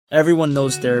Everyone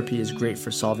knows therapy is great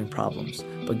for solving problems,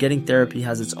 but getting therapy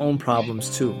has its own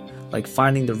problems too, like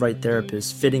finding the right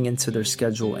therapist, fitting into their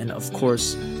schedule, and of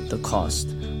course, the cost.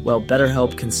 Well,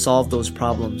 BetterHelp can solve those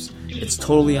problems. It's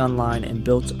totally online and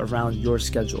built around your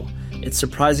schedule. It's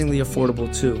surprisingly affordable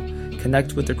too.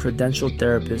 Connect with a credentialed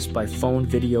therapist by phone,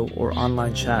 video, or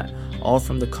online chat, all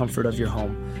from the comfort of your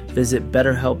home. Visit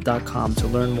BetterHelp.com to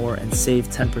learn more and save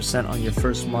 10% on your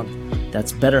first month.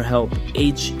 That's BetterHelp,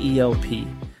 H-E-L-P.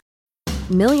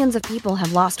 Millions of people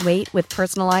have lost weight with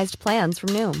personalized plans from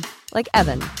Noom. Like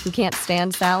Evan, who can't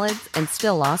stand salads and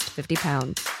still lost 50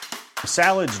 pounds.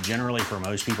 Salads generally for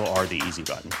most people are the easy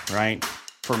button, right?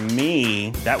 For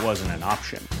me, that wasn't an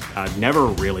option. I never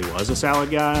really was a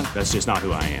salad guy. That's just not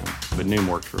who I am. But Noom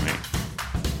worked for me.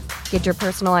 Get your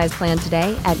personalized plan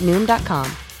today at Noom.com.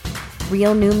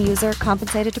 Real Noom user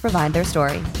compensated to provide their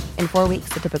story. In 4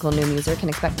 weeks, the typical Noom user can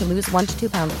expect to lose 1 to 2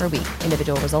 pounds per week.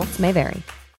 Individual results may vary.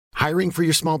 Hiring for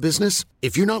your small business?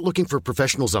 If you're not looking for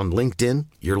professionals on LinkedIn,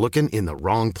 you're looking in the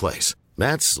wrong place.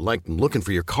 That's like looking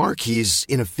for your car keys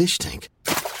in a fish tank.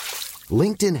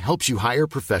 LinkedIn helps you hire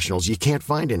professionals you can't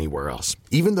find anywhere else,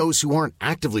 even those who aren't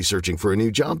actively searching for a new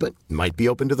job but might be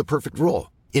open to the perfect role.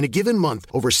 In a given month,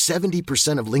 over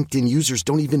 70% of LinkedIn users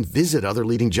don't even visit other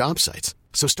leading job sites.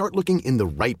 So start looking in the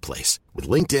right place. With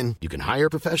LinkedIn, you can hire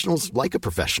professionals like a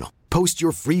professional. Post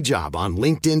your free job on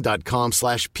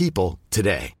linkedin.com/people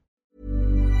today.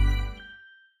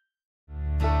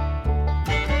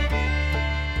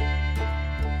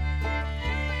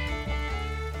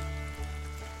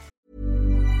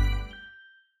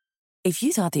 If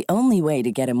you thought the only way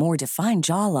to get a more defined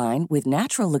jawline with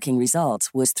natural-looking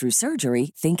results was through surgery,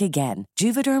 think again.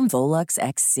 Juvederm Volux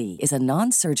XC is a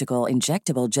non-surgical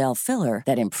injectable gel filler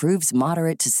that improves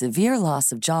moderate to severe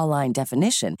loss of jawline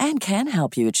definition and can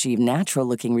help you achieve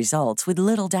natural-looking results with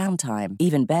little downtime.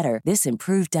 Even better, this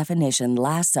improved definition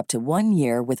lasts up to 1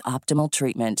 year with optimal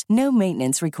treatment. No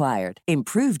maintenance required.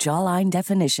 Improve jawline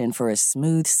definition for a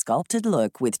smooth, sculpted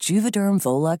look with Juvederm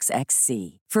Volux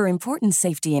XC. For important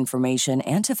safety information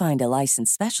and to find a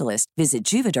licensed specialist, visit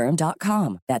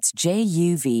Juvederm.com. That's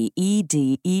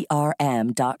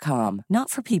Juvederm.com. Not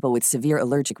for people with severe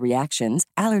allergic reactions,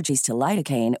 allergies to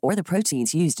lidocaine, or the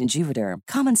proteins used in Juvederm.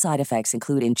 Common side effects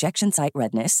include injection site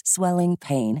redness, swelling,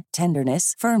 pain,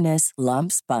 tenderness, firmness,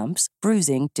 lumps, bumps,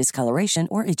 bruising, discoloration,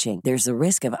 or itching. There's a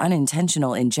risk of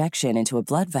unintentional injection into a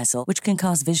blood vessel, which can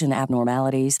cause vision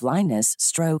abnormalities, blindness,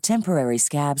 stroke, temporary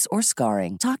scabs, or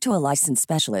scarring. Talk to a licensed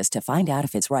specialist to find out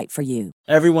if it's right for you.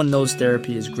 Everyone knows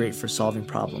therapy is great for solving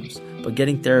problems, but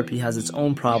getting therapy has its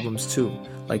own problems too,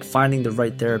 like finding the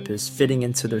right therapist, fitting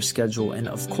into their schedule, and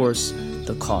of course,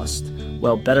 the cost.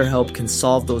 Well, BetterHelp can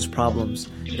solve those problems.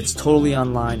 It's totally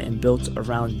online and built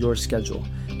around your schedule.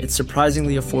 It's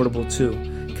surprisingly affordable too.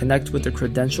 Connect with a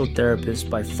credentialed therapist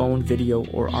by phone, video,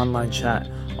 or online chat,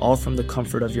 all from the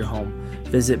comfort of your home.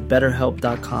 Visit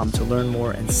BetterHelp.com to learn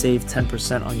more and save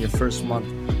 10% on your first month.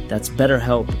 That's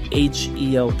BetterHelp,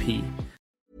 H-E-L-P.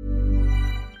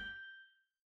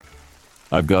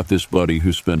 I've got this buddy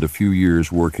who spent a few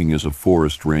years working as a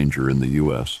forest ranger in the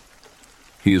U.S.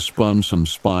 He has spun some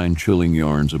spine-chilling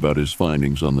yarns about his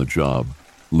findings on the job,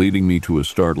 leading me to a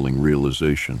startling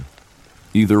realization.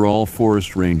 Either all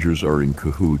forest rangers are in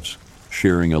cahoots,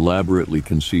 sharing elaborately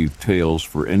conceived tales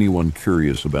for anyone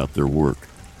curious about their work,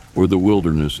 or the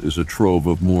wilderness is a trove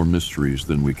of more mysteries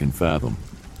than we can fathom.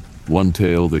 One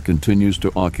tale that continues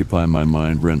to occupy my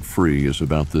mind rent-free is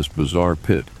about this bizarre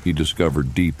pit he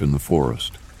discovered deep in the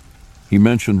forest. He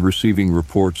mentioned receiving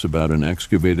reports about an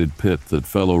excavated pit that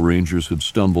fellow rangers had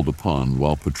stumbled upon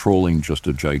while patrolling just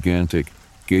a gigantic,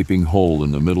 gaping hole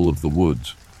in the middle of the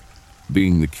woods.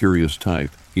 Being the curious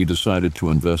type, he decided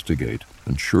to investigate,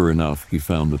 and sure enough, he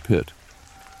found the pit.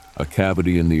 A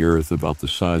cavity in the earth about the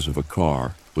size of a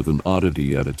car, with an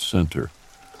oddity at its center.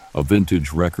 A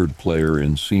vintage record player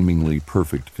in seemingly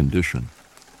perfect condition.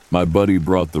 My buddy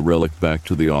brought the relic back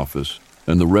to the office,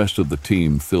 and the rest of the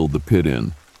team filled the pit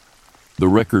in. The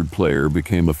record player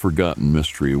became a forgotten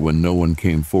mystery when no one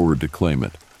came forward to claim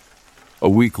it. A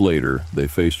week later, they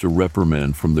faced a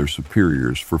reprimand from their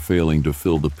superiors for failing to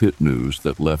fill the pit news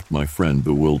that left my friend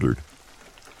bewildered.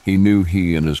 He knew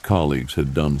he and his colleagues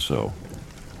had done so.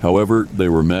 However, they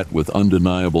were met with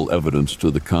undeniable evidence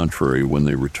to the contrary when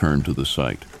they returned to the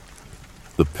site.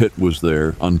 The pit was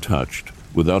there, untouched,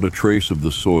 without a trace of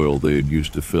the soil they had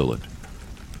used to fill it.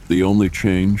 The only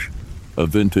change? A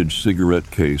vintage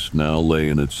cigarette case now lay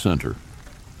in its center.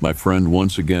 My friend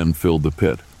once again filled the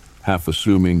pit, half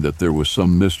assuming that there was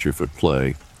some mischief at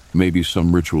play, maybe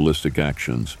some ritualistic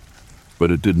actions.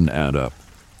 But it didn't add up.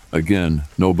 Again,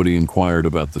 nobody inquired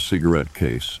about the cigarette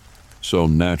case. so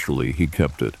naturally he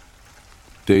kept it.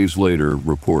 Days later,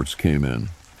 reports came in.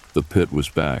 The pit was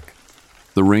back.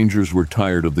 The Rangers were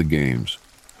tired of the games.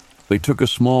 They took a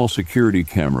small security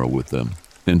camera with them,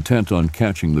 intent on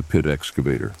catching the pit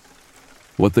excavator.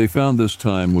 What they found this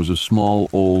time was a small,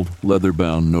 old,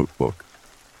 leather-bound notebook.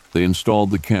 They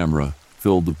installed the camera,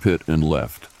 filled the pit, and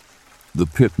left. The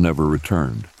pit never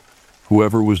returned.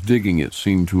 Whoever was digging it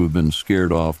seemed to have been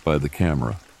scared off by the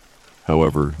camera.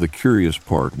 However, the curious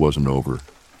part wasn't over.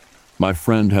 My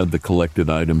friend had the collected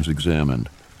items examined,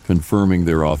 confirming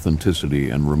their authenticity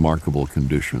and remarkable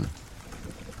condition.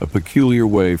 A peculiar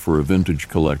way for a vintage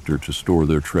collector to store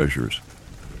their treasures.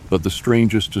 But the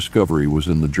strangest discovery was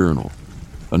in the journal,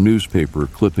 a newspaper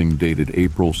clipping dated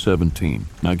April 17,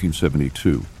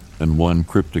 1972, and one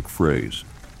cryptic phrase: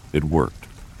 "It worked."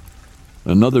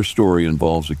 Another story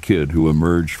involves a kid who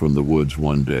emerged from the woods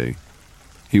one day.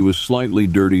 He was slightly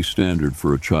dirty standard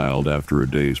for a child after a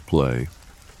day's play.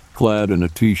 Clad in a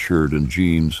t-shirt and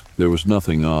jeans, there was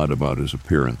nothing odd about his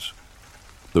appearance.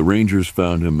 The Rangers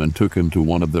found him and took him to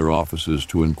one of their offices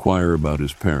to inquire about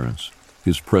his parents,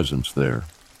 his presence there.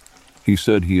 He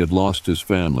said he had lost his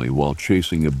family while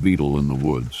chasing a beetle in the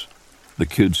woods. The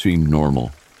kid seemed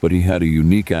normal, but he had a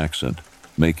unique accent,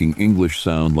 making English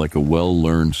sound like a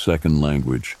well-learned second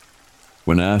language.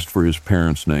 When asked for his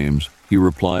parents' names, he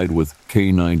replied with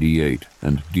K98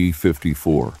 and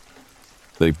D54.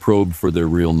 They probed for their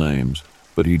real names,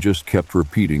 but he just kept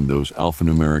repeating those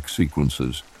alphanumeric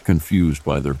sequences, confused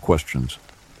by their questions.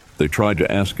 They tried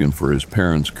to ask him for his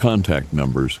parents' contact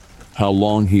numbers, how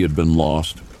long he had been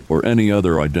lost, or any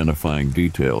other identifying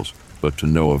details, but to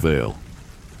no avail.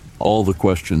 All the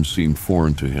questions seemed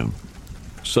foreign to him.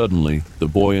 Suddenly, the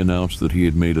boy announced that he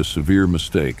had made a severe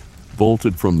mistake,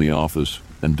 bolted from the office,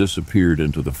 and disappeared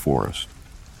into the forest.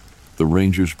 The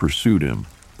Rangers pursued him,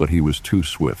 but he was too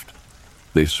swift.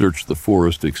 They searched the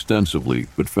forest extensively,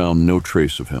 but found no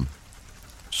trace of him.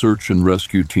 Search and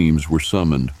rescue teams were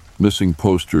summoned, missing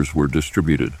posters were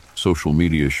distributed, social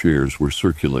media shares were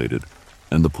circulated,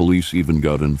 and the police even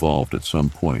got involved at some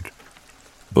point.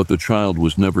 But the child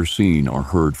was never seen or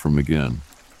heard from again.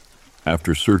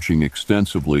 After searching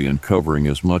extensively and covering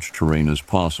as much terrain as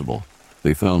possible,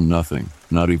 they found nothing,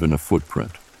 not even a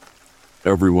footprint.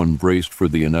 Everyone braced for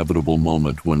the inevitable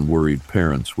moment when worried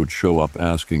parents would show up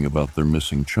asking about their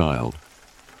missing child.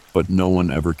 But no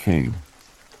one ever came.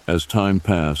 As time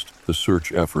passed, the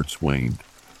search efforts waned.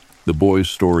 The boy's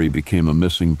story became a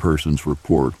missing persons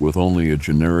report with only a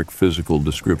generic physical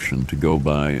description to go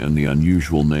by and the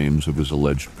unusual names of his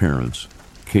alleged parents,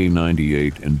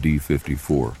 K98 and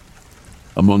D54.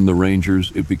 Among the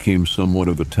Rangers, it became somewhat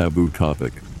of a taboo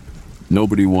topic.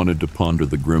 Nobody wanted to ponder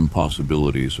the grim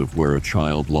possibilities of where a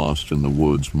child lost in the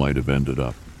woods might have ended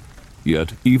up.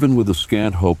 Yet, even with a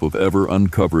scant hope of ever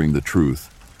uncovering the truth,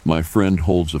 my friend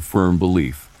holds a firm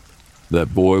belief.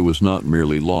 That boy was not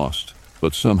merely lost,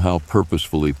 but somehow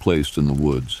purposefully placed in the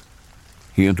woods.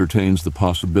 He entertains the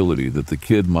possibility that the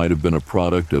kid might have been a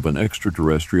product of an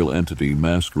extraterrestrial entity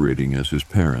masquerading as his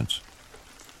parents.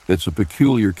 It's a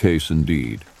peculiar case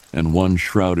indeed, and one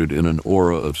shrouded in an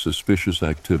aura of suspicious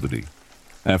activity.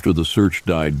 After the search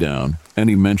died down,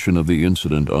 any mention of the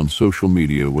incident on social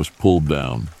media was pulled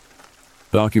down.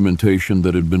 Documentation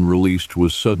that had been released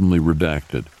was suddenly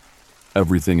redacted.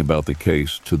 Everything about the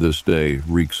case, to this day,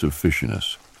 reeks of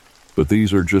fishiness. But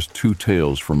these are just two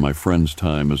tales from my friend's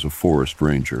time as a forest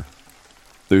ranger.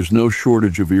 There's no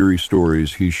shortage of eerie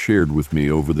stories he's shared with me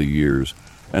over the years,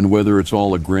 and whether it's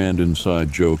all a grand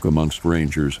inside joke amongst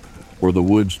rangers, or the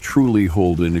woods truly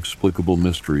hold inexplicable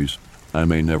mysteries, I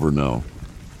may never know.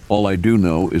 All I do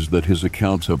know is that his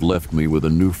accounts have left me with a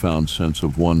newfound sense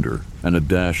of wonder and a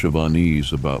dash of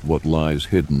unease about what lies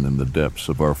hidden in the depths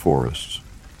of our forests.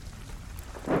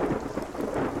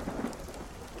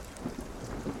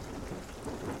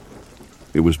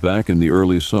 It was back in the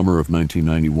early summer of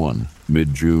 1991,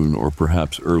 mid-June or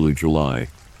perhaps early July,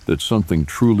 that something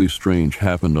truly strange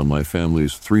happened on my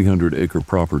family's 300-acre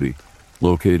property,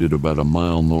 located about a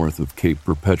mile north of Cape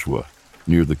Perpetua,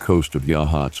 near the coast of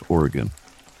Yachats, Oregon.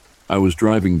 I was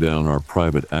driving down our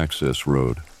private access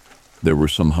road. There were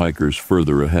some hikers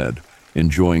further ahead,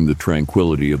 enjoying the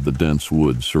tranquility of the dense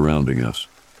woods surrounding us.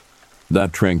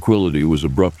 That tranquility was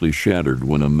abruptly shattered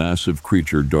when a massive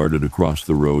creature darted across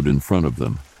the road in front of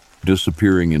them,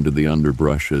 disappearing into the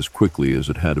underbrush as quickly as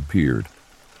it had appeared.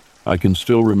 I can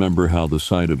still remember how the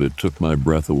sight of it took my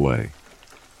breath away.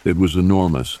 It was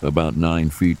enormous, about 9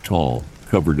 feet tall,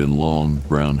 covered in long,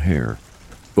 brown hair.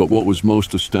 But what was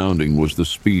most astounding was the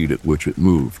speed at which it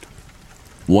moved.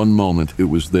 One moment it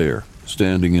was there,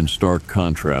 standing in stark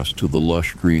contrast to the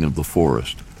lush green of the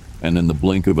forest, and in the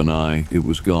blink of an eye, it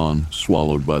was gone,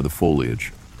 swallowed by the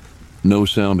foliage. No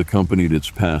sound accompanied its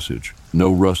passage,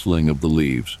 no rustling of the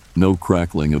leaves, no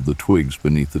crackling of the twigs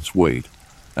beneath its weight,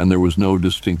 and there was no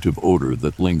distinctive odor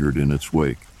that lingered in its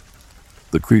wake.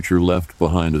 The creature left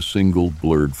behind a single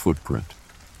blurred footprint.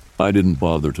 I didn't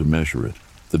bother to measure it.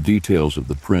 The details of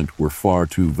the print were far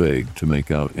too vague to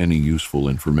make out any useful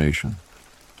information.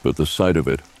 But the sight of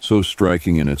it, so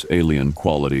striking in its alien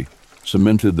quality,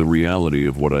 cemented the reality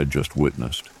of what I'd just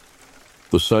witnessed.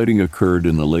 The sighting occurred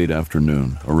in the late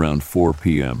afternoon, around 4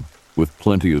 p.m., with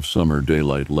plenty of summer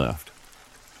daylight left.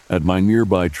 At my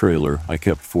nearby trailer, I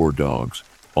kept 4 dogs,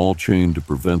 all chained to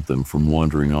prevent them from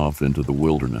wandering off into the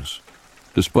wilderness.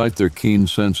 Despite their keen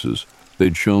senses,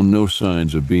 they'd shown no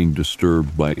signs of being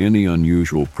disturbed by any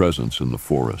unusual presence in the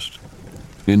forest.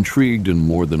 Intrigued and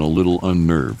more than a little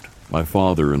unnerved, my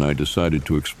father and I decided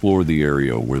to explore the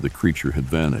area where the creature had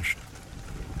vanished.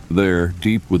 There,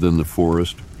 deep within the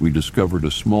forest, we discovered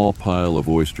a small pile of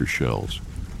oyster shells.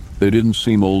 They didn't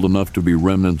seem old enough to be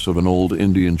remnants of an old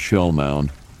Indian shell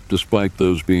mound, despite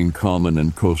those being common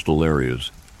in coastal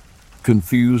areas.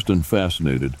 Confused and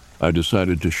fascinated, I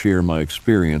decided to share my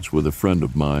experience with a friend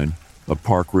of mine, a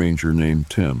park ranger named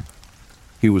Tim.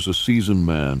 He was a seasoned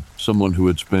man, someone who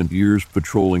had spent years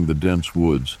patrolling the dense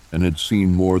woods and had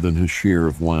seen more than his share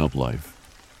of wildlife.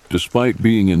 Despite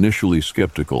being initially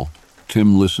skeptical,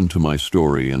 Tim listened to my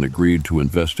story and agreed to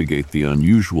investigate the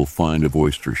unusual find of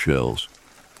oyster shells.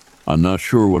 I'm not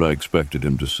sure what I expected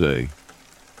him to say.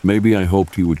 Maybe I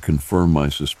hoped he would confirm my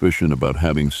suspicion about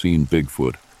having seen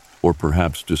Bigfoot, or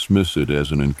perhaps dismiss it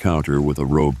as an encounter with a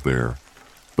rogue bear.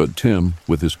 But Tim,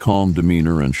 with his calm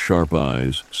demeanor and sharp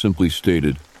eyes, simply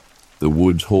stated, "The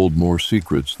woods hold more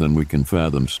secrets than we can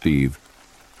fathom, Steve.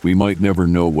 We might never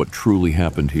know what truly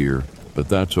happened here, but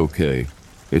that's okay.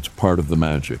 It's part of the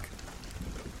magic."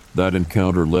 That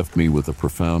encounter left me with a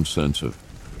profound sense of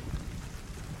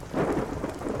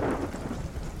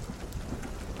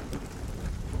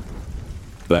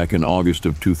Back in August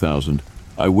of 2000,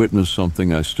 I witnessed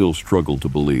something I still struggle to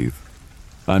believe.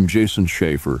 I'm Jason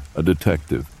Schaefer, a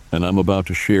detective, and I'm about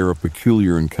to share a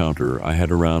peculiar encounter I had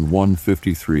around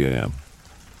 1:53 a.m.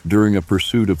 during a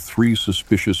pursuit of 3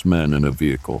 suspicious men in a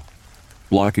vehicle.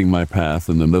 Blocking my path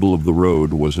in the middle of the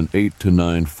road was an 8 to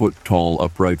 9 foot tall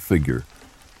upright figure.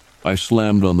 I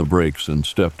slammed on the brakes and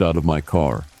stepped out of my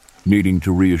car, needing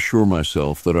to reassure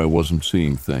myself that I wasn't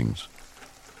seeing things.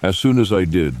 As soon as I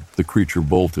did, the creature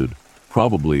bolted,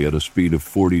 probably at a speed of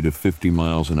 40 to 50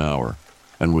 miles an hour,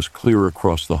 and was clear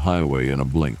across the highway in a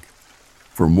blink.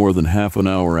 For more than half an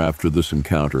hour after this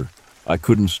encounter, I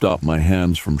couldn't stop my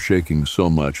hands from shaking so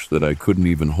much that I couldn't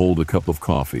even hold a cup of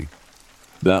coffee.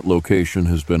 That location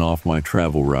has been off my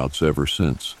travel routes ever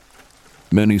since.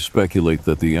 Many speculate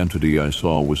that the entity I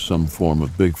saw was some form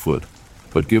of Bigfoot,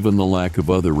 but given the lack of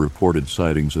other reported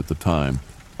sightings at the time,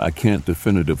 I can't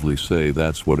definitively say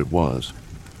that's what it was.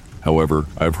 However,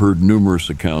 I've heard numerous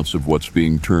accounts of what's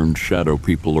being termed shadow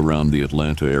people around the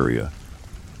Atlanta area.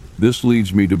 This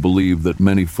leads me to believe that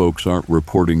many folks aren't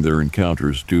reporting their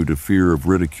encounters due to fear of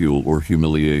ridicule or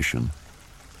humiliation.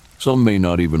 Some may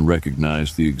not even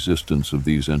recognize the existence of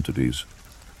these entities.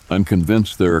 I'm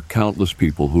convinced there are countless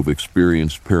people who've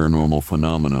experienced paranormal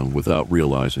phenomena without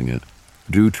realizing it,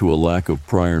 due to a lack of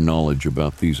prior knowledge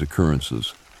about these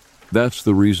occurrences. That's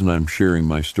the reason I'm sharing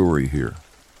my story here.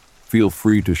 Feel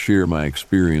free to share my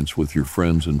experience with your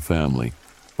friends and family,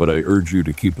 but I urge you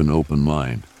to keep an open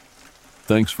mind.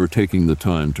 Thanks for taking the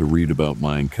time to read about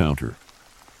my encounter.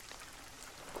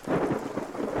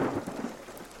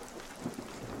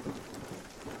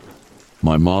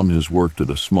 My mom has worked at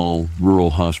a small,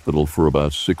 rural hospital for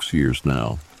about 6 years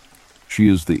now. She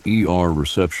is the ER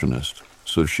receptionist,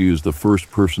 so she is the first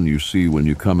person you see when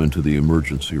you come into the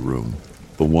emergency room,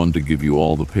 the one to give you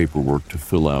all the paperwork to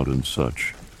fill out and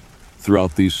such.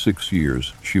 Throughout these 6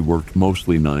 years, she worked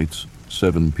mostly nights,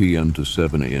 7 p.m. to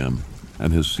 7 a.m.,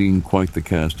 and has seen quite the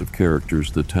cast of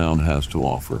characters the town has to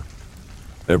offer.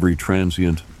 Every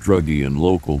transient, druggie, and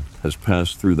local has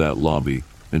passed through that lobby,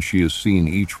 and she has seen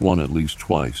each one at least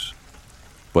twice.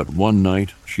 But one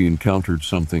night, she encountered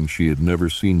something she had never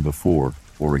seen before,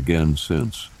 or again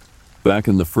since. Back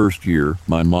in the first year,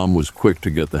 my mom was quick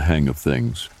to get the hang of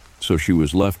things, so she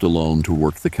was left alone to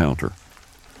work the counter.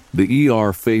 The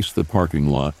ER faced the parking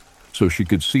lot, so she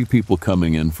could see people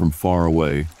coming in from far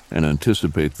away and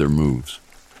anticipate their moves.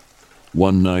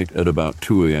 One night at about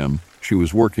 2 a.m., she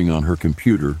was working on her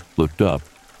computer, looked up,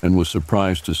 and was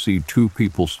surprised to see 2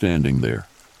 people standing there.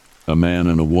 A man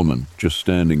and a woman just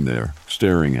standing there,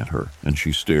 staring at her, and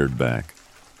she stared back.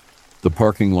 The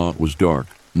parking lot was dark,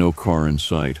 no car in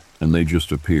sight, and they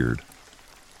just appeared.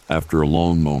 After a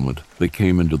long moment, they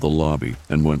came into the lobby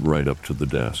and went right up to the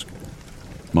desk.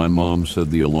 My mom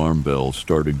said the alarm bell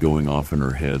started going off in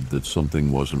her head that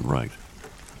something wasn't right.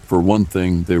 For one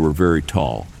thing, they were very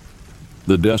tall.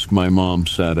 The desk my mom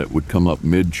sat at would come up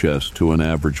mid-chest to an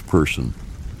average person.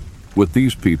 With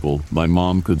these people, my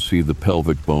mom could see the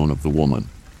pelvic bone of the woman.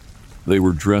 They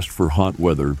were dressed for hot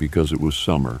weather because it was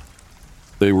summer.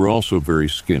 They were also very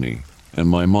skinny, and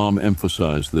my mom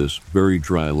emphasized this, very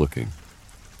dry looking.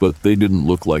 But they didn't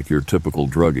look like your typical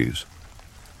druggies.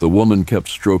 The woman kept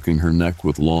stroking her neck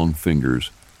with long fingers,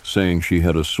 saying she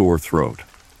had a sore throat.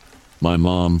 My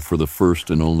mom, for the first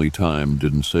and only time,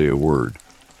 didn't say a word.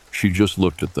 She just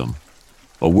looked at them.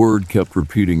 A word kept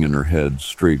repeating in her head,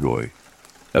 Strigoi.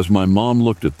 As my mom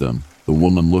looked at them, the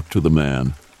woman looked to the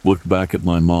man, looked back at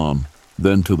my mom,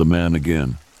 then to the man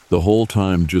again, the whole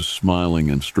time just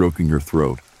smiling and stroking her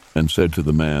throat, and said to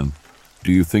the man,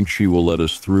 "Do you think she will let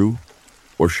us through?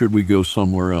 Or should we go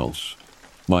somewhere else?"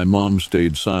 My mom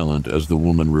stayed silent as the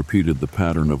woman repeated the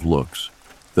pattern of looks.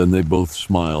 Then they both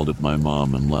smiled at my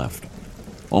mom and left.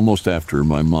 Almost after,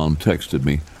 my mom texted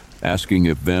me, asking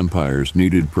if vampires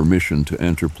needed permission to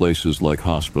enter places like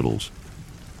hospitals.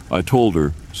 I told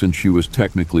her, since she was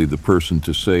technically the person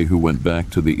to say who went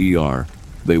back to the ER,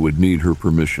 they would need her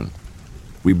permission.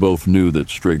 We both knew that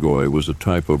Strigoi was a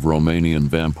type of Romanian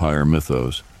vampire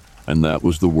mythos, and that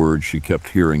was the word she kept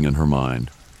hearing in her mind.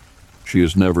 She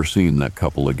has never seen that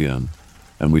couple again,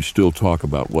 and we still talk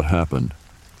about what happened.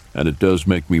 And it does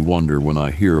make me wonder when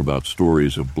I hear about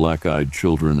stories of black-eyed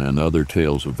children and other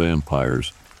tales of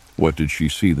vampires, what did she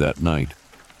see that night?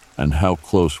 And how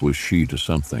close was she to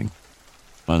something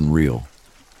unreal?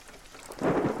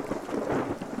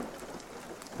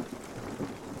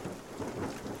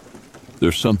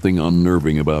 There's something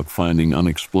unnerving about finding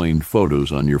unexplained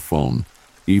photos on your phone,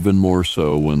 even more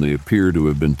so when they appear to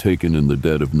have been taken in the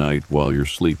dead of night while you're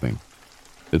sleeping.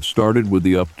 It started with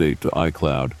the update to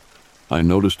iCloud. I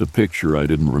noticed a picture I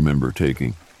didn't remember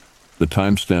taking. The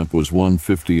timestamp was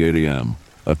 1:58 a.m.,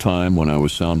 a time when I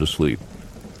was sound asleep.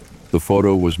 The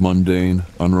photo was mundane,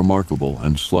 unremarkable,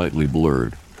 and slightly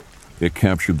blurred. It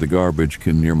captured the garbage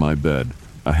can near my bed,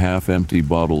 a half-empty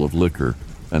bottle of liquor,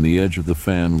 and the edge of the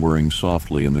fan whirring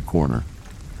softly in the corner.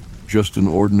 Just an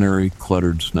ordinary,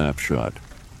 cluttered snapshot.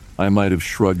 I might have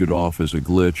shrugged it off as a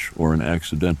glitch or an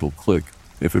accidental click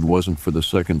if it wasn't for the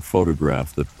second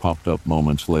photograph that popped up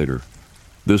moments later.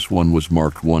 This one was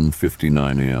marked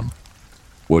 1:59 a.m.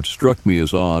 What struck me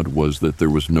as odd was that there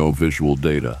was no visual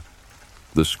data.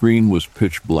 The screen was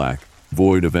pitch black,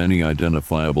 void of any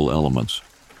identifiable elements.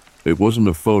 It wasn't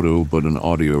a photo, but an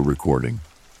audio recording.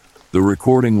 The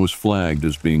recording was flagged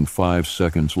as being 5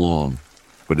 seconds long,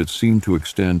 but it seemed to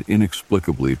extend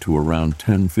inexplicably to around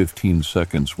 10-15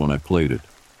 seconds when I played it.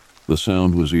 The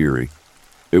sound was eerie.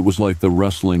 It was like the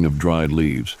rustling of dried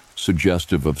leaves,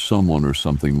 suggestive of someone or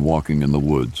something walking in the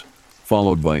woods,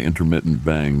 followed by intermittent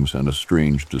bangs and a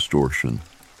strange distortion.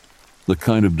 The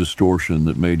kind of distortion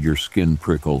that made your skin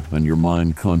prickle and your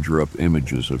mind conjure up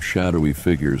images of shadowy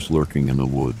figures lurking in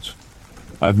the woods.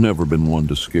 I've never been one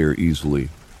to scare easily,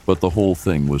 but the whole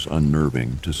thing was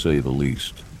unnerving, to say the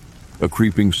least. A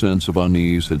creeping sense of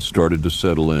unease had started to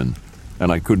settle in,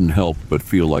 and I couldn't help but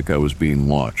feel like I was being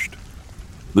watched.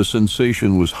 The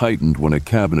sensation was heightened when a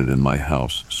cabinet in my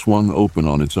house swung open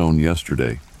on its own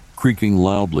yesterday, creaking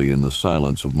loudly in the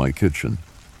silence of my kitchen.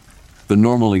 The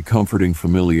normally comforting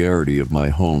familiarity of my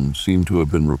home seemed to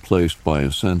have been replaced by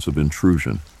a sense of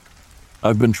intrusion.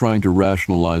 I've been trying to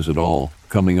rationalize it all,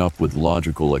 coming up with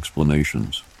logical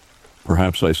explanations.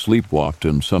 Perhaps I sleepwalked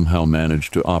and somehow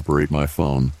managed to operate my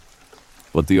phone.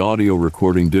 But the audio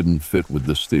recording didn't fit with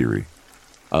this theory.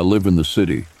 I live in the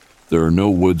city. There are no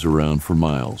woods around for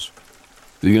miles.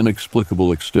 The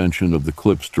inexplicable extension of the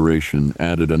clip's duration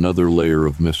added another layer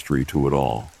of mystery to it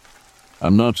all.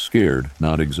 I'm not scared,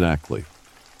 not exactly.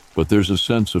 But there's a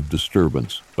sense of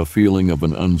disturbance, a feeling of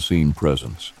an unseen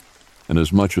presence. And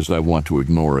as much as I want to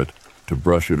ignore it, to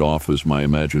brush it off as my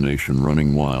imagination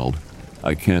running wild,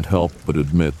 I can't help but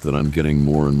admit that I'm getting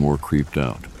more and more creeped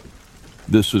out.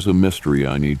 This is a mystery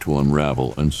I need to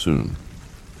unravel, and soon.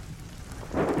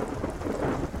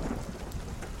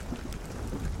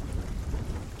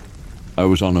 I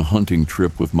was on a hunting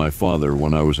trip with my father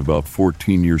when I was about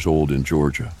 14 years old in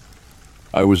Georgia.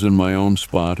 I was in my own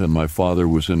spot and my father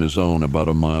was in his own about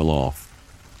a mile off.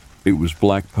 It was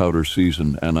black powder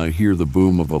season and I hear the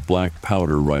boom of a black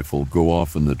powder rifle go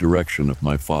off in the direction of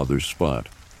my father's spot.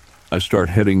 I start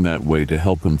heading that way to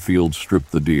help him field strip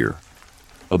the deer.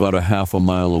 About a half a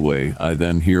mile away, I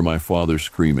then hear my father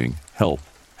screaming, "Help!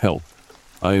 Help!"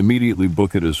 I immediately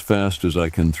book it as fast as I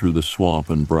can through the swamp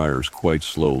and briars quite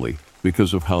slowly,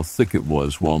 because of how thick it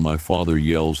was while my father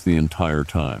yells the entire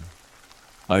time.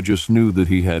 I just knew that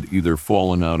he had either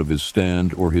fallen out of his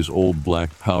stand or his old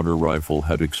black powder rifle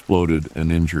had exploded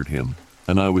and injured him,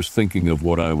 and I was thinking of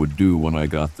what I would do when I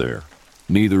got there.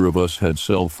 Neither of us had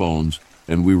cell phones,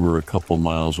 and we were a couple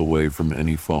miles away from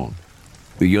any phone.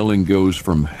 The yelling goes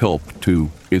from help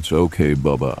to, "It's okay,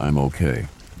 Bubba, I'm okay."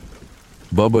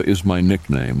 Bubba is my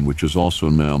nickname, which is also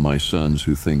now my son's,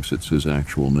 who thinks it's his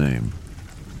actual name.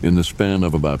 In the span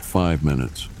of about 5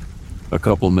 minutes, a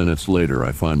couple minutes later,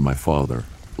 I find my father,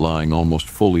 lying almost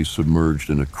fully submerged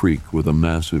in a creek with a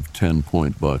massive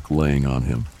 10-point buck laying on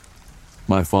him.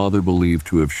 My father, believed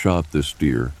to have shot this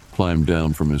deer, climbed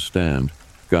down from his stand,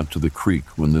 got to the creek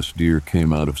when this deer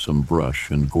came out of some brush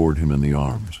and gored him in the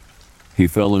arms. He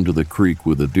fell into the creek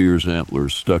with the deer's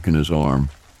antlers stuck in his arm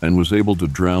and was able to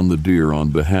drown the deer on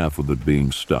behalf of it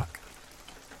being stuck.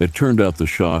 It turned out the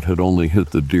shot had only hit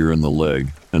the deer in the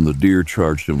leg, and the deer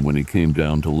charged him when he came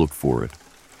down to look for it.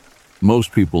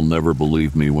 Most people never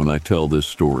believe me when I tell this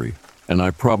story, and I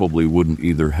probably wouldn't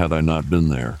either had I not been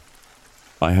there.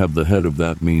 I have the head of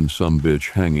that mean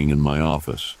sumbitch hanging in my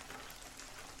office.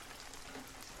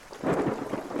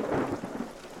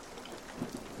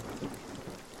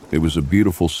 It was a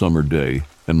beautiful summer day,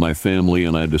 and my family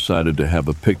and I decided to have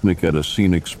a picnic at a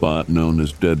scenic spot known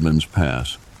as Deadman's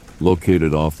Pass,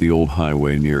 located off the old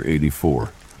highway near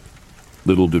 84.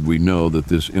 Little did we know that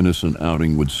this innocent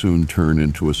outing would soon turn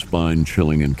into a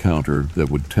spine-chilling encounter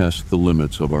that would test the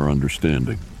limits of our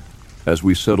understanding. As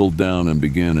we settled down and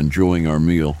began enjoying our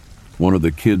meal, one of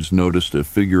the kids noticed a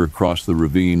figure across the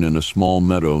ravine in a small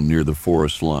meadow near the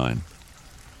forest line.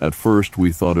 At first,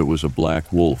 we thought it was a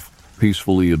black wolf,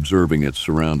 peacefully observing its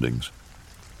surroundings.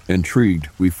 Intrigued,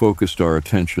 we focused our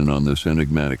attention on this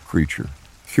enigmatic creature,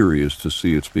 curious to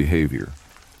see its behavior.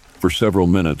 For several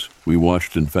minutes, we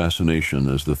watched in fascination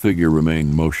as the figure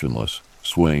remained motionless,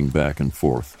 swaying back and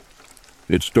forth.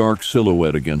 Its dark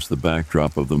silhouette against the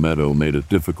backdrop of the meadow made it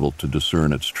difficult to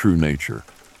discern its true nature.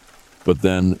 But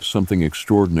then, something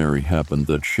extraordinary happened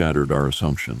that shattered our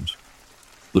assumptions.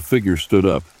 The figure stood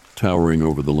up, towering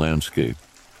over the landscape,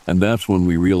 and that's when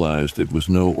we realized it was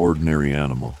no ordinary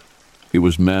animal. It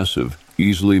was massive,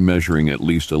 easily measuring at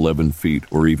least 11 feet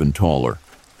or even taller,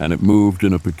 and it moved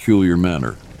in a peculiar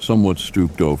manner, somewhat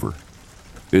stooped over.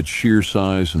 Its sheer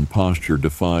size and posture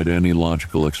defied any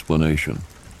logical explanation.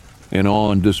 In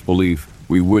awe and disbelief,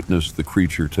 we witnessed the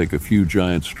creature take a few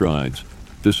giant strides,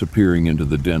 disappearing into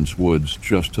the dense woods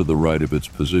just to the right of its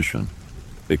position.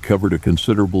 It covered a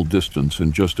considerable distance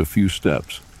in just a few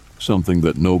steps, something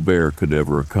that no bear could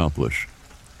ever accomplish.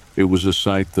 It was a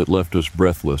sight that left us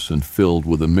breathless and filled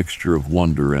with a mixture of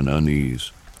wonder and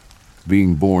unease.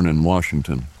 Being born in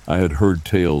Washington, I had heard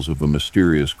tales of a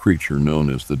mysterious creature known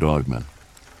as the Dogman.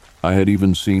 I had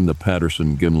even seen the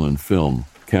Patterson-Gimlin film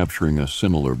capturing a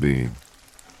similar being.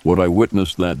 What I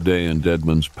witnessed that day in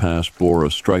Deadman's Pass bore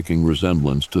a striking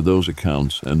resemblance to those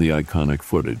accounts and the iconic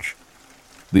footage.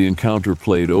 The encounter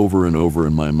played over and over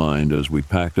in my mind as we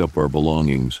packed up our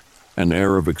belongings, an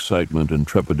air of excitement and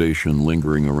trepidation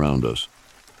lingering around us.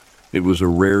 It was a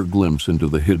rare glimpse into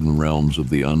the hidden realms of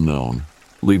the unknown,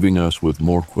 leaving us with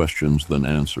more questions than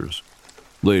answers.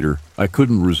 Later, I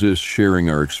couldn't resist sharing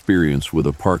our experience with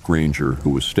a park ranger who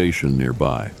was stationed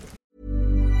nearby.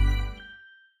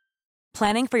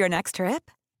 Planning for your next trip?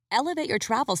 Elevate your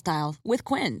travel style with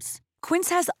Quince. Quince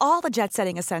has all the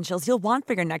jet-setting essentials you'll want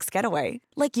for your next getaway,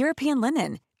 like European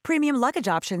linen, premium luggage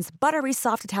options, buttery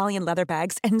soft Italian leather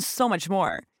bags, and so much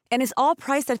more. And is all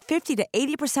priced at 50 to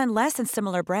 80% less than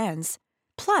similar brands.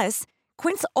 Plus,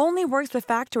 Quince only works with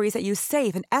factories that use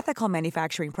safe and ethical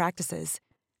manufacturing practices.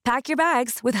 Pack your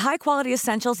bags with high-quality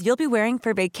essentials you'll be wearing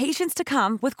for vacations to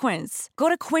come with Quince. Go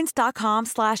to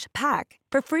quince.com/pack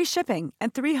for free shipping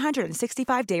and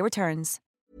 365-day returns.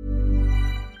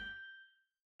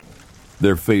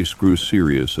 Their face grew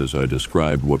serious as I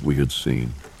described what we had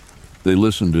seen. They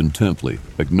listened intently,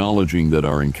 acknowledging that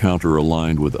our encounter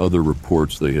aligned with other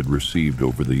reports they had received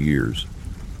over the years.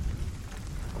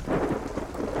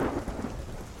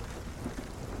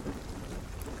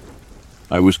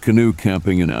 I was canoe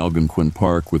camping in Algonquin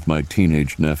Park with my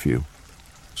teenage nephew.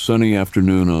 Sunny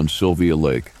afternoon on Sylvia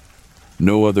Lake.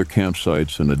 No other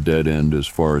campsites and a dead end as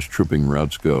far as tripping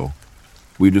routes go.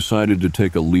 We decided to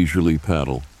take a leisurely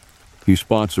paddle. He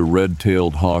spots a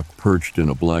red-tailed hawk perched in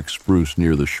a black spruce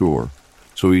near the shore,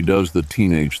 so he does the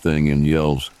teenage thing and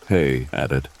yells, "Hey,"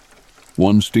 at it.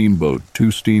 One steamboat,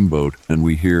 two steamboat, and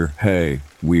we hear, "Hey,"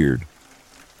 weird.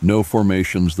 No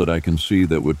formations that I can see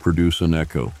that would produce an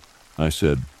echo. I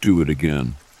said, "Do it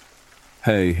again."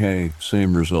 Hey,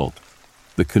 same result.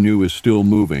 The canoe is still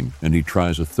moving, and he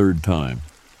tries a third time.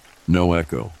 No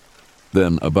echo.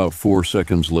 Then, about 4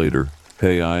 seconds later,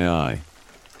 hey, aye.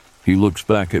 He looks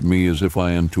back at me as if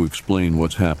I am to explain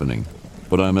what's happening,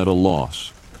 but I'm at a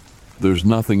loss. There's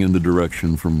nothing in the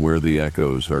direction from where the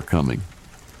echoes are coming.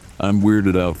 I'm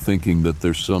weirded out thinking that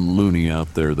there's some loony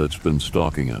out there that's been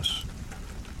stalking us.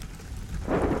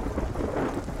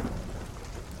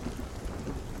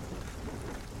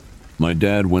 My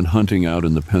dad went hunting out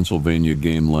in the Pennsylvania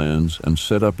game lands and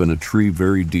set up in a tree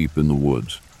very deep in the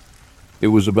woods. It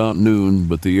was about noon,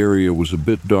 but the area was a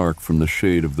bit dark from the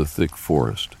shade of the thick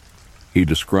forest. He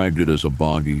described it as a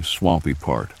boggy, swampy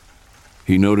part.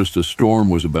 He noticed a storm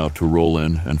was about to roll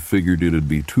in and figured it'd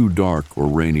be too dark or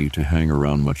rainy to hang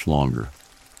around much longer.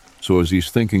 So as he's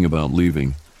thinking about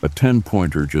leaving, a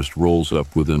 10-pointer just rolls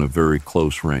up within a very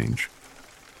close range.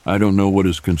 I don't know what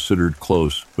is considered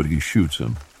close, but he shoots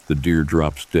him. The deer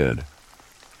drops dead.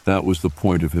 That was the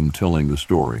point of him telling the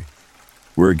story.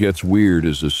 Where it gets weird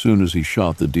is as soon as he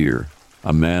shot the deer,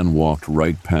 a man walked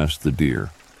right past the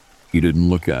deer. He didn't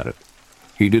look at it.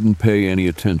 He didn't pay any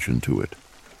attention to it.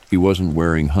 He wasn't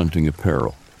wearing hunting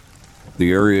apparel.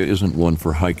 The area isn't one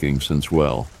for hiking since,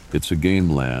 well, it's a game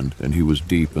land and he was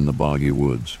deep in the boggy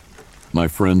woods. My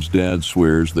friend's dad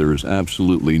swears there is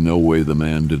absolutely no way the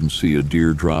man didn't see a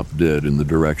deer drop dead in the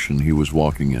direction he was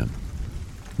walking in.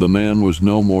 The man was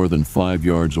no more than 5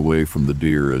 yards away from the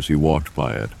deer as he walked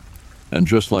by it. And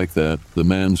just like that, the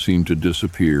man seemed to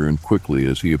disappear and quickly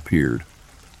as he appeared.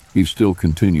 He still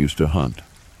continues to hunt.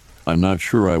 I'm not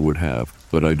sure I would have,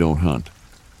 but I don't hunt.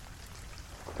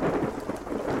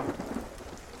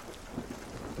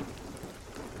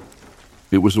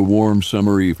 It was a warm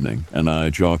summer evening, and I,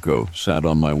 Jocko, sat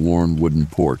on my worn wooden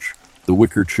porch, the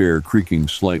wicker chair creaking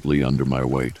slightly under my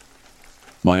weight.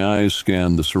 My eyes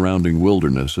scanned the surrounding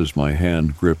wilderness as my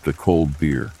hand gripped a cold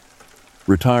beer.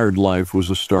 Retired life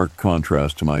was a stark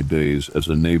contrast to my days as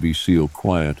a Navy SEAL,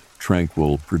 quiet,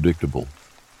 tranquil, predictable.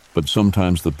 But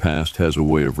sometimes the past has a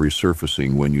way of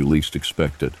resurfacing when you least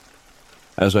expect it.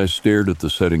 As I stared at the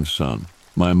setting sun,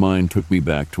 my mind took me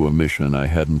back to a mission I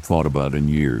hadn't thought about in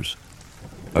years.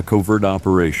 A covert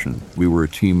operation. We were a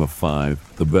team of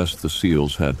 5, the best the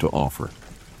SEALs had to offer.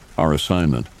 Our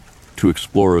assignment: to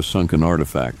explore a sunken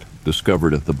artifact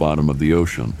discovered at the bottom of the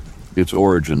ocean, its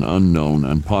origin unknown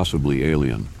and possibly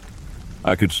alien.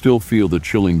 I could still feel the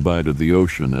chilling bite of the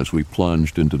ocean as we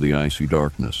plunged into the icy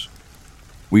darkness.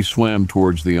 We swam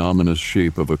towards the ominous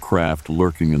shape of a craft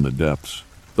lurking in the depths,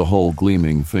 the hull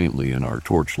gleaming faintly in our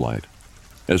torchlight.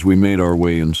 As we made our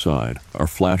way inside, our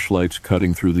flashlights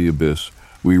cutting through the abyss,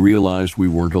 we realized we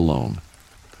weren't alone.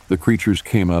 The creatures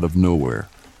came out of nowhere.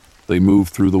 They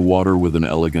moved through the water with an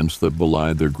elegance that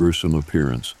belied their gruesome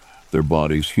appearance, their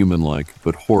bodies human-like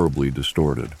but horribly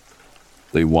distorted.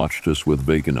 They watched us with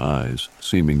vacant eyes,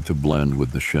 seeming to blend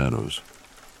with the shadows.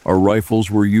 Our rifles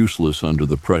were useless under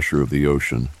the pressure of the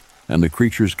ocean, and the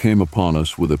creatures came upon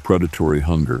us with a predatory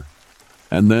hunger.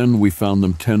 And then we found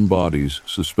them 10 bodies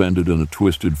suspended in a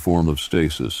twisted form of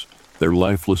stasis, their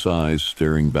lifeless eyes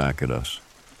staring back at us.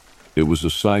 It was a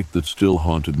sight that still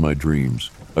haunted my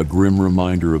dreams, a grim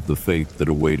reminder of the fate that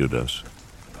awaited us.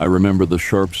 I remember the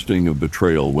sharp sting of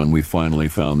betrayal when we finally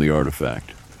found the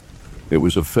artifact. It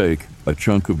was a fake, a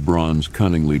chunk of bronze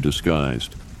cunningly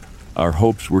disguised. Our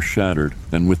hopes were shattered,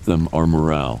 and with them our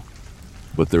morale.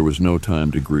 But there was no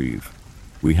time to grieve.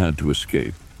 We had to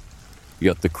escape.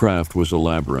 Yet the craft was a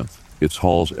labyrinth, its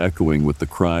halls echoing with the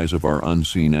cries of our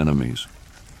unseen enemies.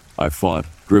 I fought,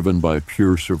 driven by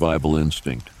pure survival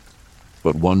instinct.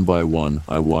 But one by one,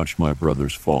 I watched my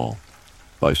brothers fall.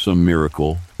 By some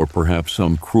miracle, or perhaps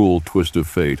some cruel twist of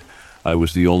fate, I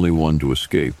was the only one to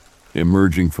escape,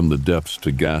 emerging from the depths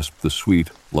to gasp the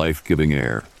sweet, life-giving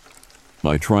air.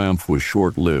 My triumph was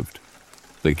short-lived.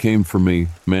 They came for me,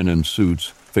 men in suits,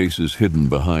 faces hidden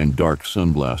behind dark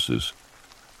sunglasses.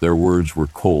 Their words were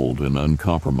cold and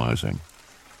uncompromising.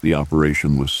 The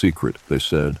operation was secret, they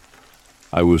said.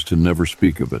 I was to never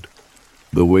speak of it.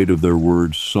 The weight of their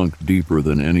words sunk deeper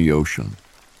than any ocean.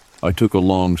 I took a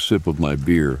long sip of my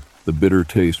beer, the bitter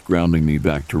taste grounding me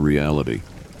back to reality.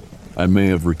 I may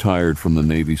have retired from the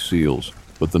Navy SEALs,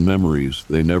 but the memories,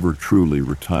 they never truly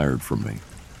retired from me.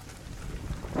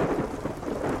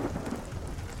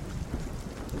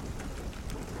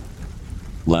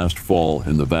 Last fall,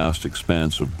 in the vast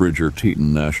expanse of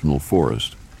Bridger-Teton National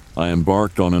Forest, I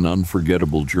embarked on an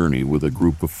unforgettable journey with a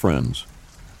group of friends.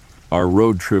 Our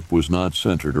road trip was not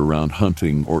centered around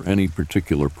hunting or any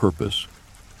particular purpose.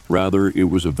 Rather, it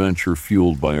was a venture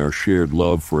fueled by our shared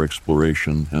love for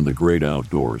exploration and the great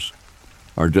outdoors.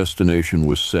 Our destination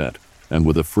was set, and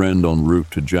with a friend en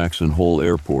route to Jackson Hole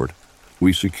Airport,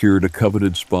 we secured a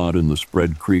coveted spot in the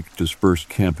Spread Creek dispersed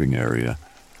camping area,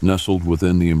 nestled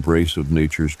within the embrace of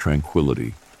nature's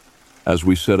tranquility. As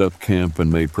we set up camp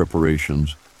and made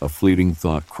preparations, a fleeting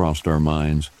thought crossed our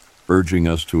minds, urging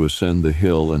us to ascend the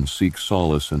hill and seek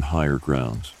solace in higher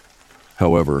grounds.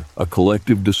 However, a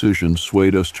collective decision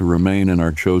swayed us to remain in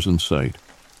our chosen site,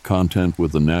 content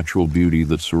with the natural beauty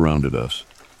that surrounded us.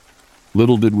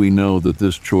 Little did we know that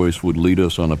this choice would lead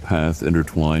us on a path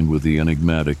intertwined with the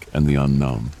enigmatic and the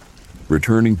unknown.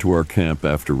 Returning to our camp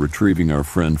after retrieving our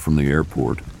friend from the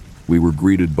airport, we were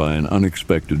greeted by an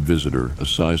unexpected visitor, a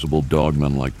sizable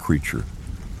dogman-like creature,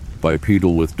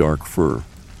 bipedal with dark fur,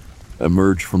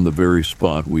 emerged from the very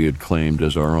spot we had claimed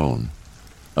as our own.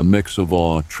 A mix of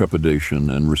awe, trepidation,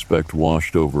 and respect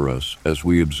washed over us as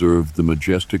we observed the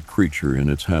majestic creature in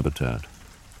its habitat.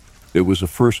 It was a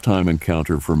first-time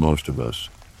encounter for most of us,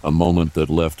 a moment that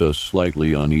left us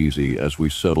slightly uneasy as we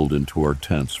settled into our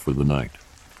tents for the night.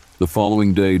 The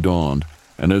following day dawned,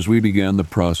 and as we began the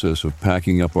process of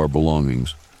packing up our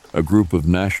belongings, a group of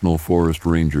National Forest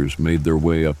Rangers made their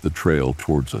way up the trail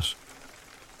towards us.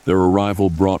 Their arrival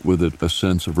brought with it a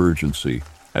sense of urgency,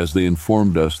 as they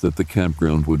informed us that the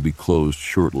campground would be closed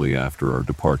shortly after our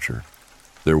departure.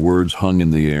 Their words hung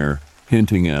in the air,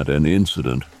 hinting at an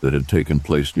incident that had taken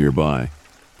place nearby,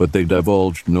 but they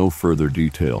divulged no further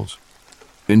details.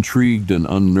 Intrigued and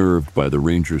unnerved by the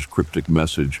Rangers' cryptic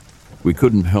message, we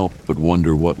couldn't help but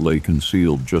wonder what lay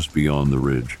concealed just beyond the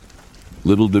ridge.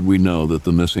 Little did we know that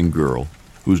the missing girl,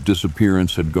 whose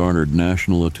disappearance had garnered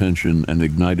national attention and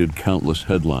ignited countless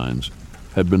headlines,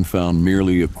 had been found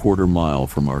merely a quarter-mile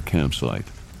from our campsite.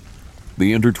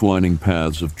 The intertwining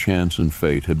paths of chance and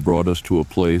fate had brought us to a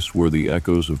place where the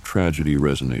echoes of tragedy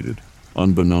resonated,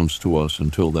 unbeknownst to us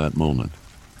until that moment.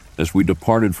 As we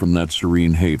departed from that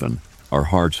serene haven, our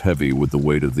hearts heavy with the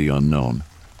weight of the unknown,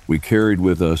 we carried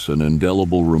with us an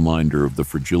indelible reminder of the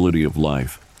fragility of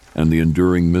life and the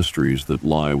enduring mysteries that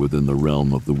lie within the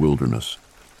realm of the wilderness.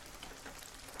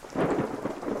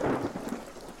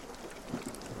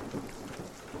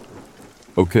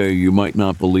 Okay, you might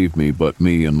not believe me, but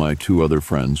me and my two other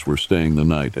friends were staying the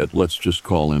night at, let's just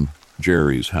call him,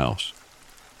 Jerry's house.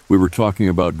 We were talking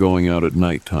about going out at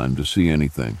nighttime to see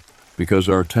anything, because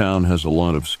our town has a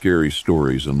lot of scary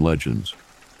stories and legends.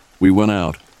 We went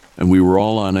out, and we were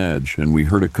all on edge, and we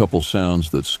heard a couple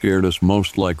sounds that scared us,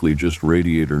 most likely just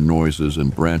radiator noises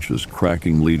and branches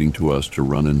cracking, leading to us to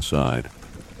run inside.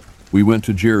 We went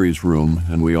to Jerry's room,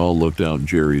 and we all looked out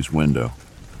Jerry's window.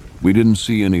 We didn't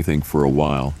see anything for a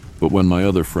while, but when my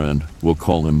other friend, we'll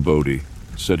call him Bodie,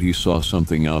 said he saw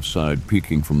something outside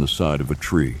peeking from the side of a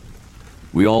tree.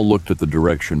 We all looked at the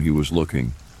direction he was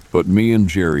looking, but me and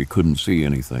Jerry couldn't see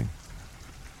anything.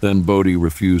 Then Bodie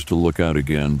refused to look out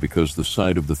again because the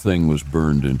sight of the thing was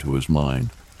burned into his mind.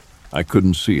 I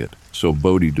couldn't see it, so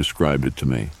Bodie described it to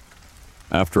me.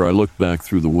 After I looked back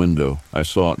through the window, I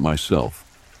saw it myself.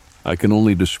 I can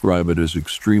only describe it as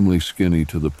extremely skinny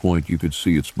to the point you could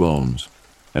see its bones,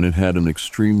 and it had an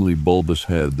extremely bulbous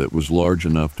head that was large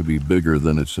enough to be bigger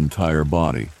than its entire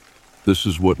body. This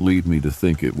is what led me to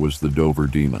think it was the Dover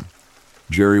Demon.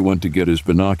 Jerry went to get his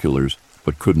binoculars,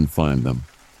 but couldn't find them.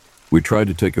 We tried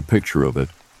to take a picture of it,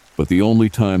 but the only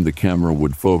time the camera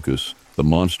would focus, the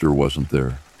monster wasn't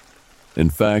there.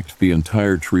 In fact, the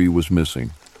entire tree was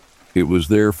missing. It was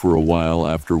there for a while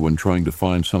after when trying to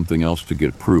find something else to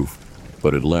get proof,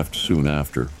 but it left soon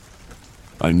after.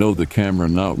 I know the camera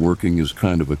not working is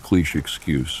kind of a cliché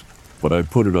excuse, but I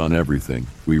put it on everything.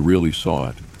 We really saw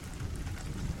it.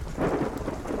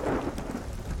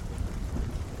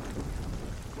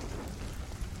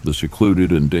 The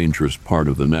secluded and dangerous part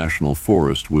of the national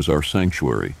forest was our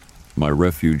sanctuary, my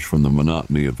refuge from the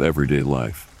monotony of everyday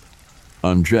life.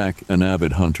 I'm Jack, an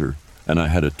avid hunter, and I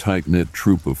had a tight-knit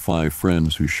troop of 5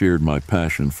 friends who shared my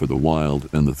passion for the wild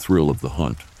and the thrill of the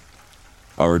hunt.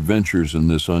 Our adventures in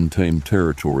this untamed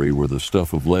territory were the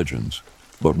stuff of legends,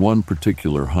 but one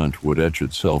particular hunt would etch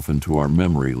itself into our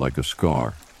memory like a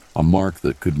scar, a mark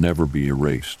that could never be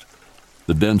erased.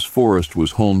 The dense forest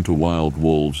was home to wild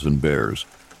wolves and bears,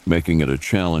 making it a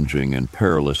challenging and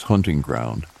perilous hunting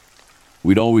ground.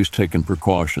 We'd always taken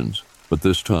precautions, but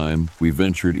this time we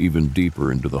ventured even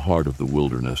deeper into the heart of the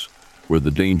wilderness, where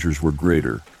the dangers were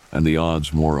greater and the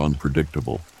odds more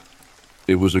unpredictable.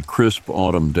 It was a crisp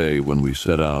autumn day when we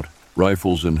set out,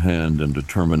 rifles in hand and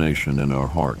determination in our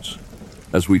hearts.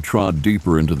 As we trod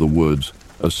deeper into the woods,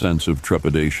 a sense of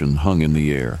trepidation hung in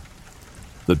the air.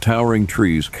 The towering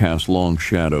trees cast long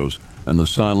shadows, and the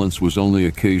silence was only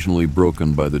occasionally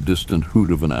broken by the distant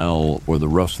hoot of an owl or the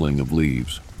rustling of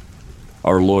leaves.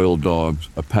 Our loyal dogs,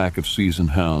 a pack of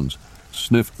seasoned hounds,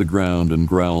 sniffed the ground and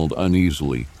growled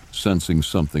uneasily, sensing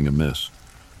something amiss.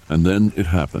 And then it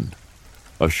happened.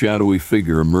 A shadowy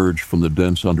figure emerged from the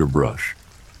dense underbrush.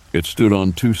 It stood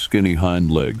on two skinny hind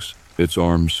legs, its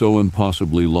arms so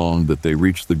impossibly long that they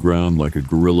reached the ground like a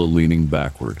gorilla leaning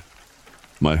backward.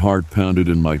 My heart pounded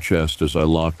in my chest as I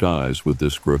locked eyes with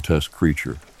this grotesque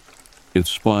creature. Its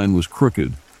spine was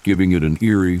crooked, giving it an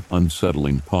eerie,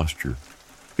 unsettling posture.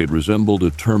 It resembled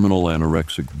a terminal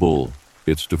anorexic bull,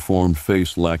 its deformed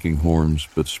face lacking horns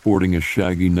but sporting a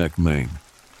shaggy neck mane.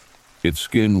 Its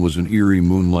skin was an eerie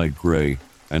moonlight gray,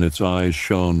 and its eyes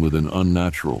shone with an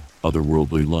unnatural,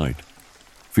 otherworldly light.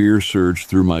 Fear surged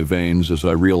through my veins as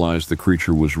I realized the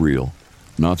creature was real,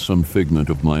 not some figment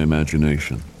of my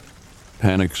imagination.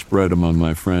 Panic spread among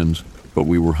my friends, but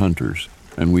we were hunters,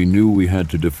 and we knew we had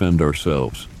to defend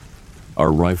ourselves.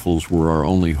 Our rifles were our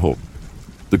only hope.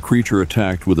 The creature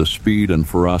attacked with a speed and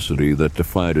ferocity that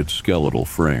defied its skeletal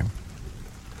frame.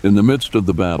 In the midst of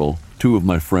the battle, two of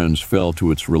my friends fell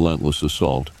to its relentless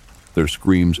assault, their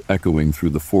screams echoing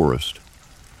through the forest.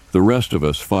 The rest of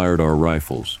us fired our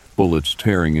rifles, bullets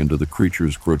tearing into the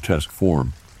creature's grotesque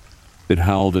form. It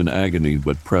howled in agony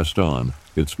but pressed on,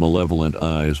 its malevolent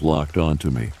eyes locked onto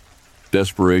me.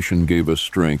 Desperation gave us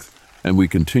strength, and we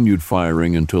continued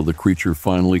firing until the creature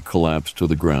finally collapsed to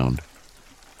the ground.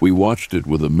 We watched it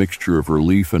with a mixture of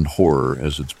relief and horror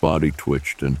as its body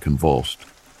twitched and convulsed.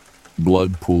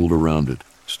 Blood pooled around it,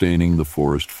 staining the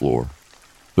forest floor.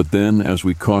 But then, as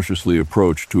we cautiously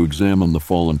approached to examine the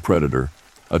fallen predator,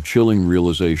 a chilling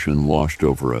realization washed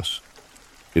over us.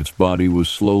 Its body was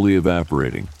slowly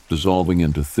evaporating, dissolving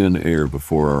into thin air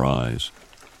before our eyes.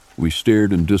 We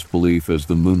stared in disbelief as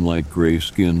the moonlight gray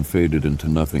skin faded into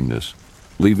nothingness,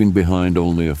 leaving behind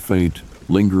only a faint,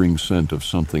 lingering scent of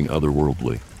something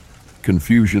otherworldly.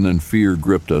 Confusion and fear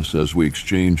gripped us as we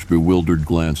exchanged bewildered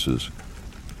glances.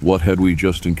 What had we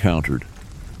just encountered?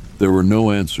 There were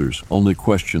no answers, only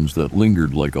questions that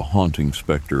lingered like a haunting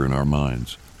specter in our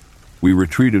minds. We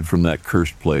retreated from that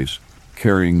cursed place,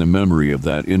 carrying the memory of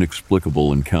that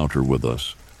inexplicable encounter with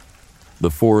us.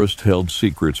 The forest held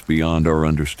secrets beyond our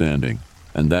understanding,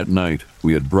 and that night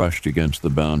we had brushed against the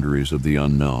boundaries of the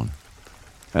unknown.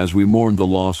 As we mourned the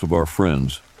loss of our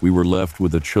friends, we were left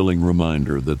with a chilling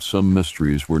reminder that some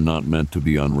mysteries were not meant to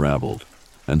be unraveled,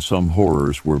 and some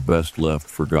horrors were best left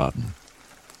forgotten.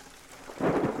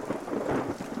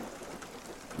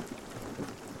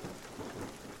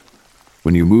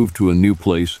 When you move to a new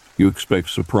place, you expect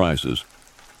surprises.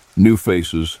 New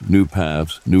faces, new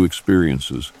paths, new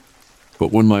experiences.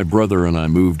 But when my brother and I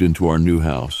moved into our new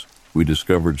house, we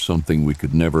discovered something we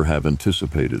could never have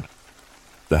anticipated.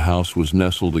 The house was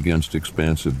nestled against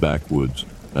expansive backwoods,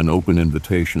 an open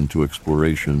invitation to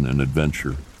exploration and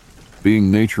adventure.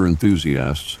 Being nature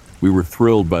enthusiasts, we were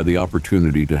thrilled by the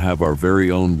opportunity to have our very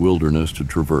own wilderness to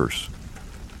traverse.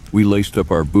 We laced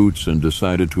up our boots and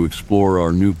decided to explore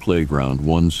our new playground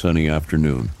one sunny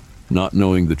afternoon, not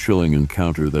knowing the chilling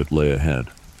encounter that lay ahead.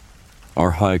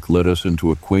 Our hike led us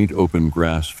into a quaint open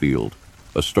grass field,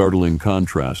 a startling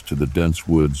contrast to the dense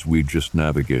woods we'd just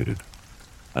navigated.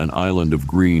 An island of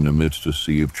green amidst a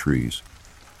sea of trees.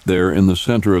 There, in the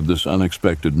center of this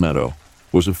unexpected meadow,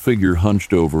 was a figure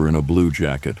hunched over in a blue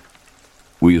jacket.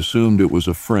 We assumed it was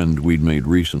a friend we'd made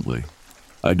recently.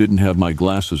 I didn't have my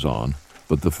glasses on,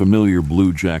 but the familiar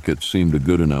blue jacket seemed a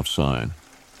good enough sign.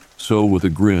 So, with a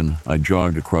grin, I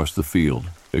jogged across the field,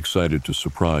 excited to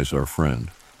surprise our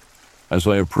friend. As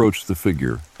I approached the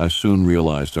figure, I soon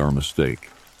realized our mistake.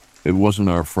 It wasn't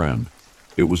our friend.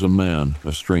 It was a man,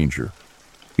 a stranger.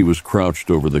 He was crouched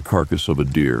over the carcass of a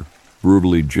deer,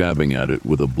 brutally jabbing at it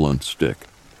with a blunt stick.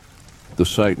 The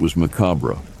sight was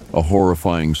macabre, a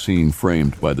horrifying scene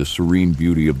framed by the serene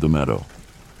beauty of the meadow.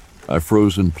 I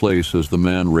froze in place as the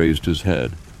man raised his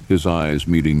head, his eyes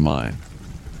meeting mine.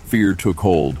 Fear took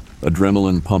hold,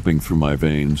 adrenaline pumping through my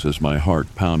veins as my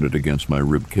heart pounded against my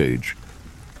rib cage.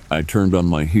 I turned on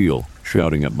my heel,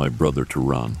 shouting at my brother to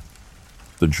run.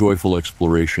 The joyful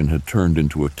exploration had turned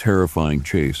into a terrifying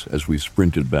chase as we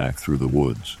sprinted back through the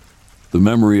woods. The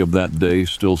memory of that day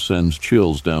still sends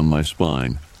chills down my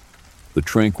spine. The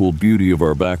tranquil beauty of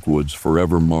our backwoods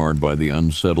forever marred by the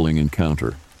unsettling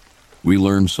encounter. We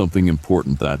learned something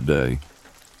important that day.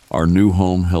 Our new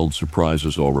home held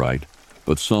surprises, all right,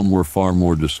 but some were far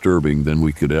more disturbing than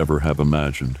we could ever have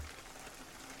imagined.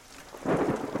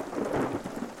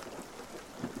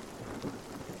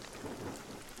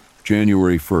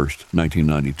 January 1st,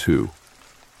 1992.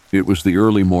 It was the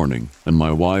early morning, and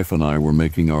my wife and I were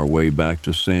making our way back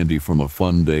to Sandy from a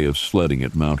fun day of sledding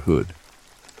at Mount Hood.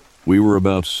 We were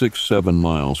about 6-7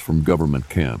 miles from government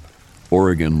camp.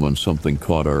 Oregon, when something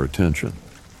caught our attention.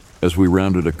 As we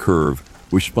rounded a curve,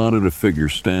 we spotted a figure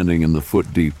standing in the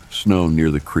foot-deep snow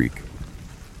near the creek.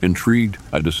 Intrigued,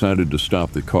 I decided to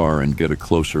stop the car and get a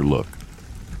closer look.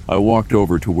 I walked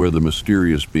over to where the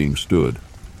mysterious being stood,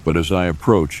 but as I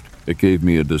approached, it gave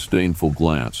me a disdainful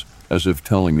glance, as if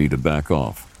telling me to back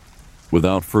off.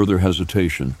 Without further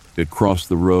hesitation, it crossed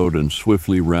the road and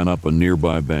swiftly ran up a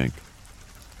nearby bank.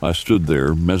 I stood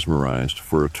there, mesmerized,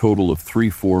 for a total of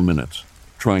 3-4 minutes,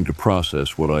 trying to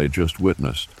process what I had just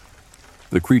witnessed.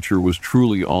 The creature was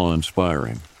truly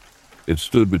awe-inspiring. It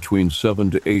stood between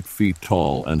 7 to 8 feet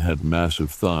tall and had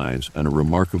massive thighs and a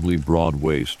remarkably broad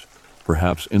waist,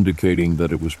 perhaps indicating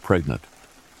that it was pregnant.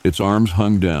 Its arms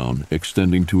hung down,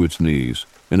 extending to its knees,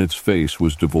 and its face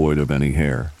was devoid of any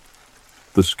hair.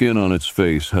 The skin on its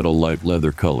face had a light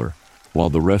leather color, while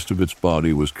the rest of its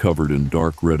body was covered in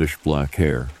dark reddish-black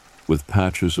hair, with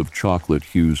patches of chocolate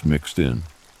hues mixed in.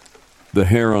 The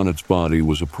hair on its body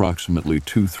was approximately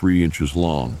 2-3 inches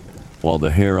long, while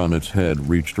the hair on its head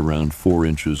reached around 4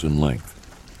 inches in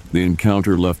length. The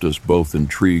encounter left us both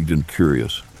intrigued and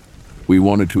curious. We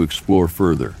wanted to explore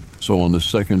further, so on the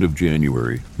 2nd of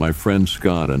January, my friend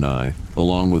Scott and I,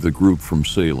 along with a group from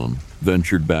Salem,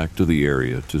 ventured back to the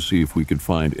area to see if we could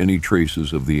find any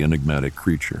traces of the enigmatic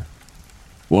creature.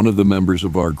 One of the members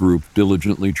of our group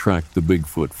diligently tracked the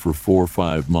Bigfoot for 4 or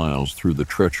 5 miles through the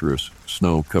treacherous,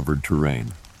 snow-covered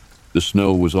terrain. The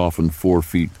snow was often 4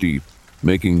 feet deep,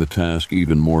 making the task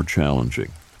even more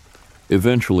challenging.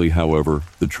 Eventually, however,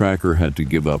 the tracker had to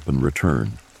give up and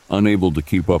return, unable to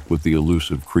keep up with the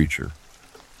elusive creature.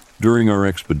 During our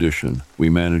expedition, we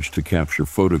managed to capture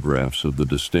photographs of the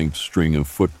distinct string of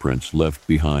footprints left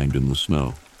behind in the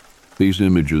snow. These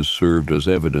images served as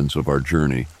evidence of our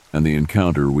journey and the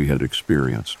encounter we had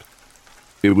experienced.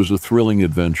 It was a thrilling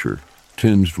adventure,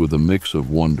 tinged with a mix of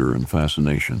wonder and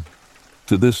fascination.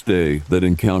 To this day, that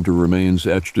encounter remains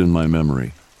etched in my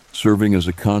memory, serving as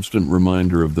a constant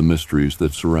reminder of the mysteries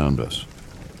that surround us.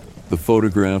 The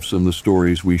photographs and the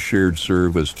stories we shared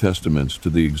serve as testaments to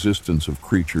the existence of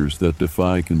creatures that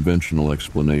defy conventional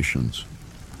explanations.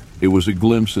 It was a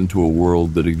glimpse into a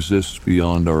world that exists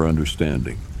beyond our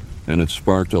understanding, and it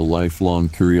sparked a lifelong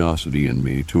curiosity in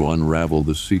me to unravel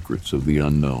the secrets of the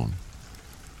unknown.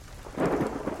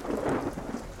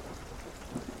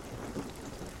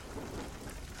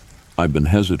 I've been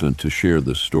hesitant to share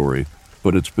this story,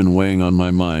 but it's been weighing on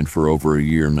my mind for over a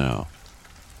year now.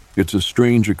 It's a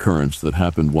strange occurrence that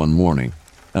happened one morning,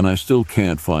 and I still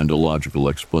can't find a logical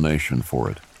explanation for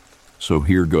it. So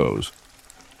here goes.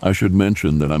 I should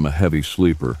mention that I'm a heavy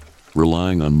sleeper,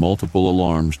 relying on multiple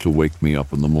alarms to wake me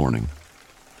up in the morning.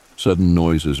 Sudden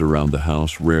noises around the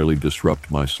house rarely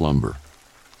disrupt my slumber.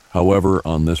 However,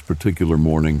 on this particular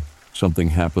morning, something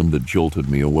happened that jolted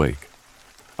me awake.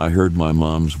 I heard my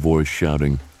mom's voice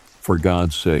shouting, "For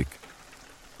God's sake."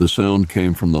 The sound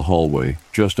came from the hallway,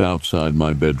 just outside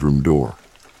my bedroom door.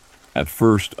 At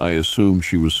first, I assumed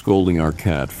she was scolding our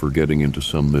cat for getting into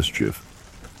some mischief.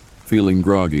 Feeling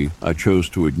groggy, I chose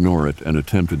to ignore it and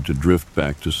attempted to drift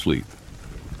back to sleep.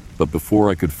 But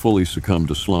before I could fully succumb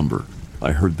to slumber,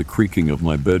 I heard the creaking of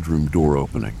my bedroom door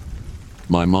opening.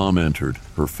 My mom entered,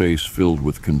 her face filled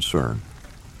with concern.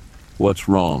 "What's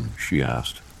wrong?" she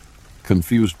asked.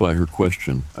 Confused by her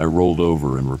question, I rolled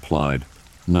over and replied,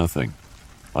 "Nothing."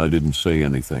 I didn't say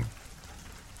anything.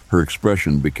 Her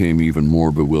expression became even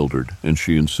more bewildered, and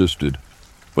she insisted,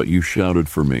 "But you shouted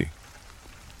for me."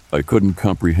 I couldn't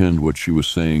comprehend what she was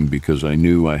saying because I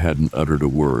knew I hadn't uttered a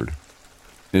word.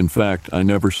 In fact, I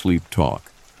never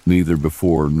sleep-talk, neither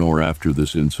before nor after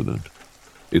this incident.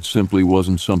 It simply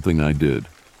wasn't something I did.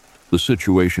 The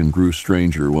situation grew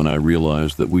stranger when I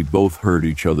realized that we'd both heard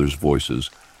each other's voices,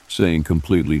 saying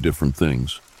completely different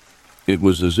things. It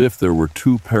was as if there were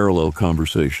 2 parallel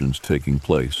conversations taking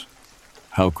place.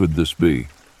 How could this be?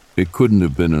 It couldn't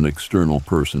have been an external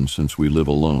person since we live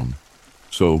alone.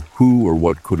 So who or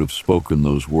what could have spoken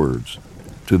those words?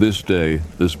 To this day,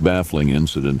 this baffling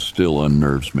incident still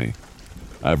unnerves me.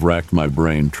 I've racked my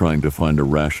brain trying to find a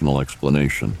rational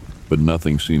explanation, but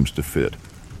nothing seems to fit.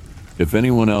 If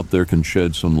anyone out there can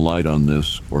shed some light on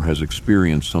this or has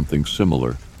experienced something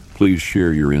similar, please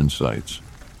share your insights.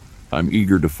 I'm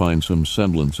eager to find some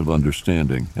semblance of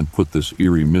understanding and put this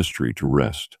eerie mystery to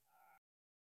rest.